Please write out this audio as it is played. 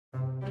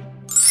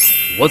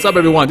What's up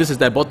everyone, this is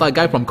that Botak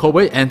guy from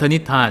Coway Antony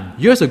Tan.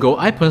 Years ago,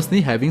 I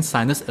personally having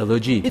sinus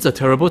allergy. It's a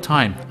terrible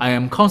time. I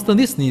am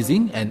constantly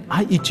sneezing and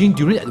eye itching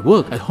during at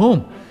work, at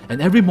home.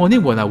 And every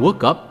morning when I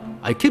woke up,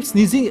 I kept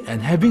sneezing and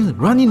having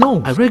runny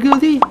nose. I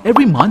regularly,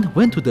 every month,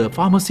 went to the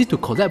pharmacy to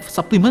collect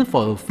supplement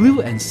for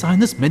flu and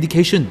sinus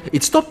medication.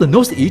 It stopped the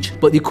nose itch,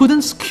 but it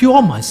couldn't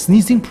cure my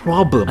sneezing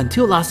problem.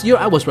 Until last year,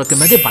 I was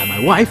recommended by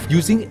my wife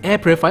using air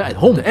purifier at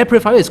home. The air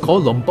purifier is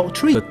called Lombok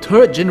 3, the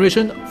third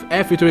generation of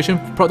air filtration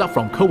product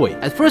from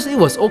Coway. At first, it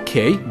was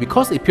okay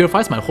because it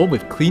purifies my home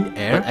with clean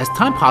air. But as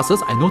time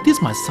passes, I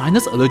noticed my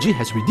sinus allergy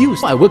has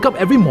reduced. So I wake up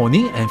every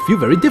morning and feel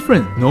very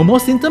different. No more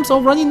symptoms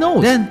of runny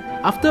nose. Then,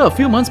 after a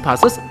few months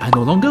passes, I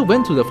no longer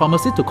went to the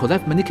pharmacy to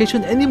collect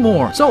medication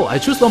anymore. So I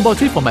choose Lombok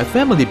 3 for my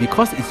family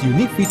because its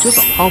unique features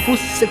of powerful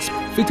 6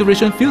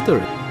 filtration filter.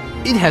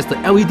 It has the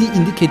LED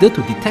indicator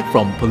to detect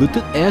from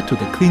polluted air to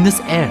the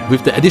cleanest air,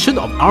 with the addition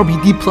of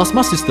RBD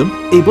plasma system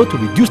able to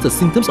reduce the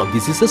symptoms of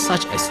diseases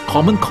such as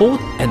common cold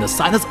and the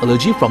sinus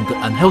allergy from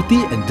the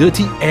unhealthy and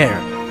dirty air.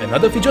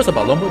 Another feature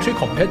about Lombok 3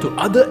 compared to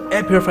other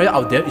air purifier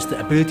out there is the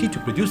ability to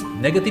produce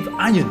negative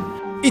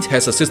ion. It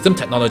has a system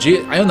technology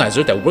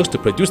ionizer that works to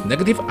produce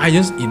negative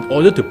ions in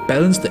order to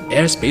balance the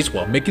airspace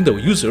while making the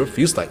user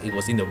feels like it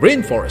was in the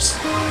rainforest.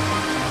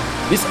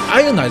 This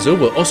ionizer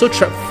will also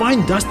trap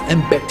fine dust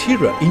and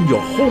bacteria in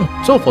your home.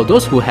 So for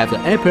those who have the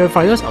air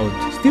purifiers or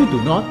still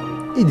do not,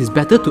 it is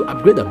better to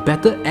upgrade a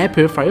better air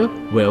purifier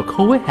where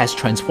Coway has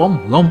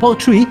transformed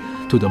Lombok 3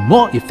 to the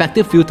more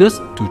effective filters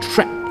to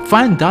trap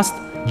fine dust,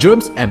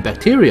 germs and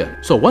bacteria.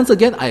 So once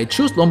again, I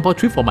choose Lombok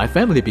 3 for my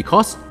family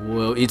because,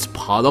 well, it's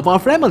part of our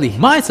family.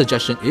 My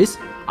suggestion is,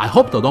 I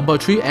hope the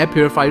Lombok 3 air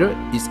purifier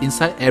is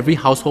inside every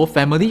household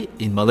family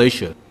in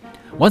Malaysia.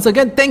 Once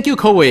again, thank you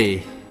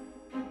Coway!